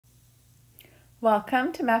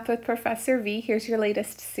Welcome to Math with Professor V. Here's your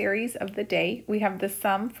latest series of the day. We have the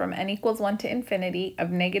sum from n equals 1 to infinity of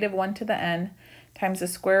negative 1 to the n times the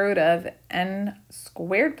square root of n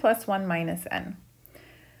squared plus 1 minus n.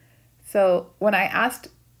 So when I asked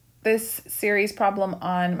this series problem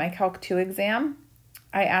on my Calc 2 exam,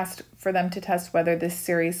 I asked for them to test whether this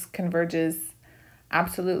series converges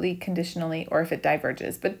absolutely, conditionally, or if it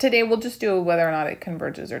diverges. But today we'll just do whether or not it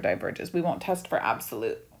converges or diverges. We won't test for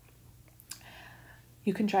absolute.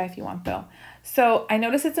 You can try if you want though. So I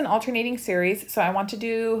notice it's an alternating series, so I want to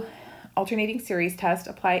do alternating series test,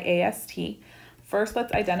 apply AST. First,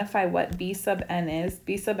 let's identify what b sub n is.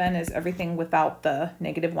 B sub n is everything without the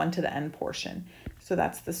negative 1 to the n portion. So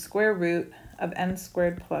that's the square root of n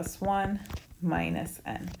squared plus 1 minus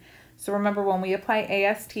n. So remember, when we apply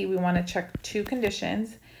AST, we want to check two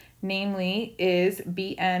conditions, namely, is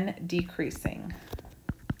bn decreasing?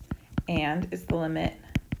 And is the limit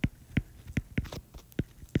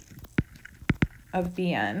of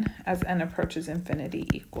bn as n approaches infinity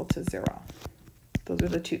equal to 0. Those are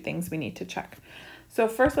the two things we need to check. So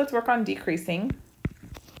first, let's work on decreasing.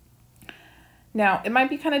 Now, it might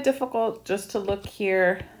be kind of difficult just to look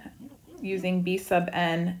here using b sub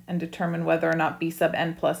n and determine whether or not b sub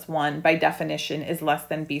n plus 1 by definition is less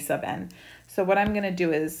than b sub n. So what I'm going to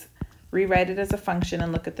do is rewrite it as a function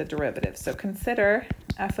and look at the derivative. So consider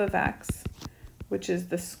f of x, which is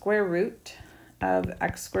the square root of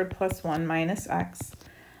x squared plus 1 minus x.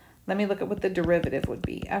 Let me look at what the derivative would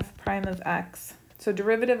be. F prime of x. So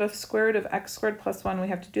derivative of square root of x squared plus 1, we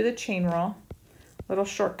have to do the chain rule. Little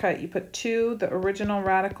shortcut, you put 2, the original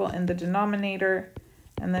radical, in the denominator,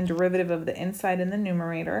 and then derivative of the inside in the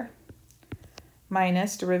numerator,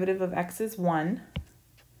 minus derivative of x is 1.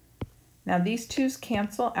 Now these 2's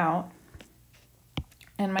cancel out,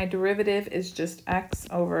 and my derivative is just x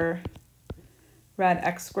over rad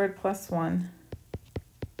x squared plus 1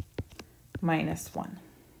 minus 1.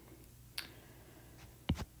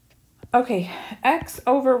 Okay, x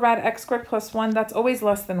over rad x squared plus 1, that's always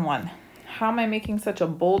less than 1. How am I making such a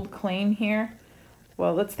bold claim here?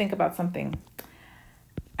 Well, let's think about something.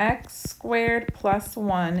 X squared plus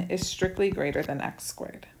 1 is strictly greater than x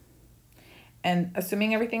squared. And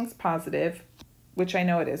assuming everything's positive, which I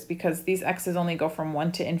know it is because these x's only go from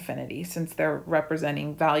 1 to infinity since they're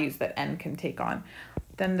representing values that n can take on,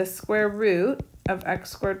 then the square root of x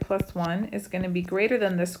squared plus 1 is going to be greater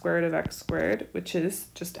than the square root of x squared, which is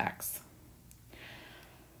just x.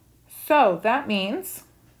 So that means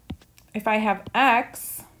if I have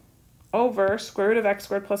x over square root of x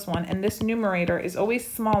squared plus 1, and this numerator is always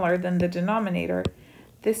smaller than the denominator,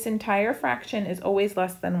 this entire fraction is always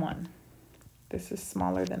less than 1. This is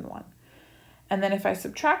smaller than 1. And then if I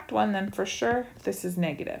subtract 1, then for sure this is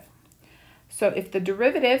negative. So if the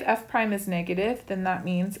derivative f prime is negative, then that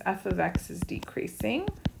means f of x is decreasing,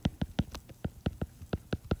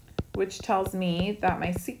 which tells me that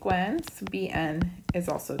my sequence bn is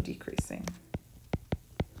also decreasing.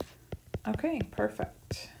 Okay,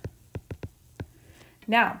 perfect.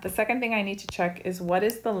 Now, the second thing I need to check is what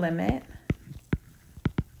is the limit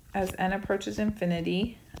as n approaches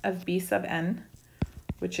infinity of b sub n,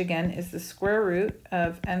 which again is the square root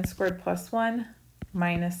of n squared plus 1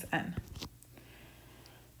 minus n.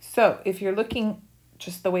 So if you're looking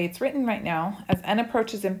just the way it's written right now, as n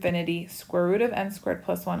approaches infinity, square root of n squared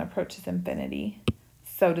plus 1 approaches infinity,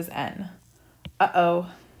 so does n.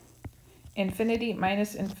 Uh-oh. Infinity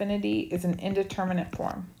minus infinity is an indeterminate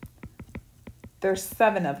form. There's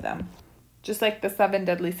 7 of them, just like the 7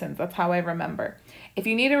 deadly sins. That's how I remember. If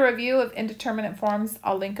you need a review of indeterminate forms,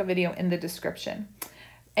 I'll link a video in the description.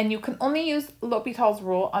 And you can only use L'Hopital's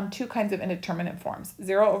rule on 2 kinds of indeterminate forms,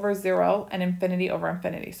 0 over 0 and infinity over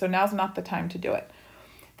infinity. So now's not the time to do it.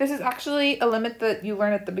 This is actually a limit that you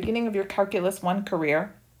learn at the beginning of your Calculus 1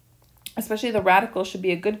 career. Especially the radical should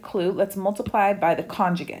be a good clue. Let's multiply by the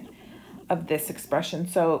conjugate of this expression.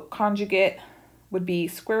 So conjugate would be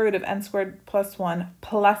square root of n squared plus 1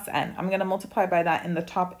 plus n. I'm going to multiply by that in the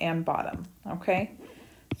top and bottom. Okay,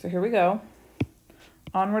 so here we go.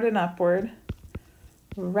 Onward and upward.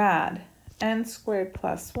 Rad n squared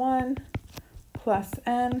plus 1 plus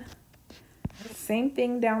n. Same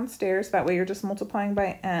thing downstairs. That way you're just multiplying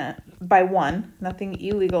by n, by 1. Nothing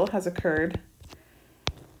illegal has occurred.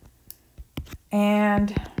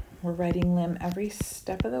 And we're writing lim every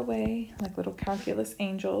step of the way, like little calculus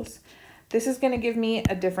angels. This is going to give me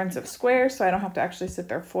a difference of squares, so I don't have to actually sit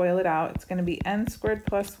there FOIL it out. It's going to be n squared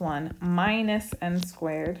plus 1 minus n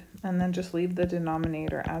squared, and then just leave the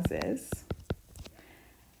denominator as is.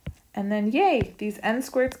 And then, yay, these n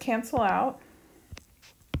squareds cancel out.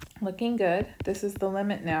 Looking good. This is the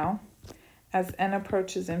limit now. as n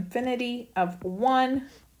approaches infinity of 1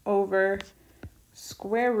 over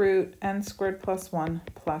square root n squared plus 1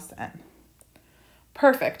 plus n.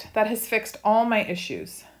 Perfect. That has fixed all my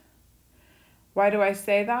issues. Why do I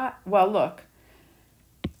say that? Well, look.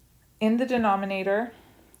 In the denominator,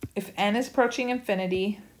 if n is approaching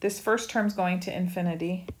infinity, this first term's going to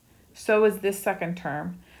infinity. So is this second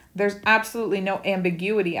term. There's absolutely no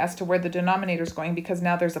ambiguity as to where the denominator is going because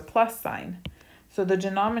now there's a plus sign. So the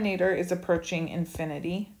denominator is approaching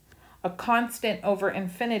infinity. A constant over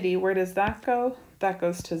infinity, where does that go? That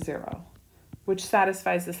goes to 0, which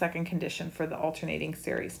satisfies the second condition for the alternating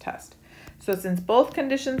series test. So since both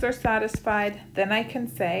conditions are satisfied, then I can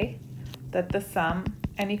say that the sum,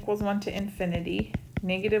 n equals 1 to infinity,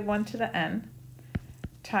 negative 1 to the n,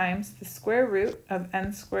 times the square root of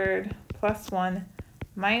n squared plus 1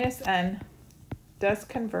 minus n does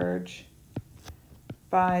converge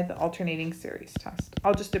by the alternating series test.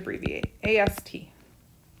 I'll just abbreviate, AST.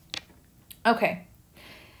 Okay.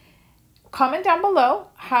 Comment down below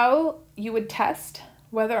how you would test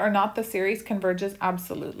whether or not the series converges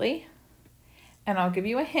absolutely. And I'll give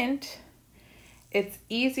you a hint. It's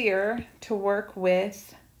easier to work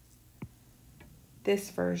with this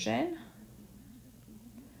version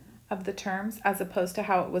of the terms as opposed to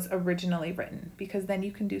how it was originally written, because then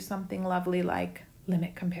you can do something lovely like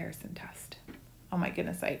limit comparison test. Oh my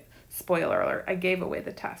goodness, spoiler alert, I gave away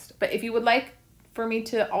the test. But if you would like for me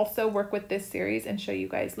to also work with this series and show you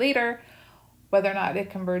guys later whether or not it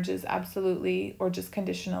converges absolutely or just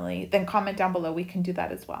conditionally, then comment down below. We can do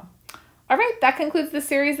that as well. All right, that concludes the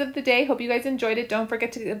series of the day. Hope you guys enjoyed it. Don't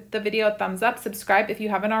forget to give the video a thumbs up, subscribe if you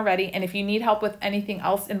haven't already, and if you need help with anything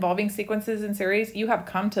else involving sequences and series, you have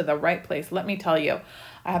come to the right place. Let me tell you,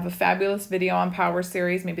 I have a fabulous video on power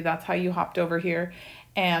series. Maybe that's how you hopped over here,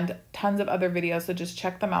 and tons of other videos, so just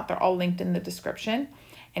check them out. They're all linked in the description.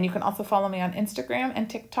 And you can also follow me on Instagram and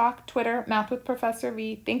TikTok, Twitter, Math with Professor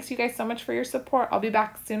V. Thanks you guys so much for your support. I'll be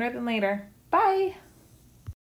back sooner than later. Bye.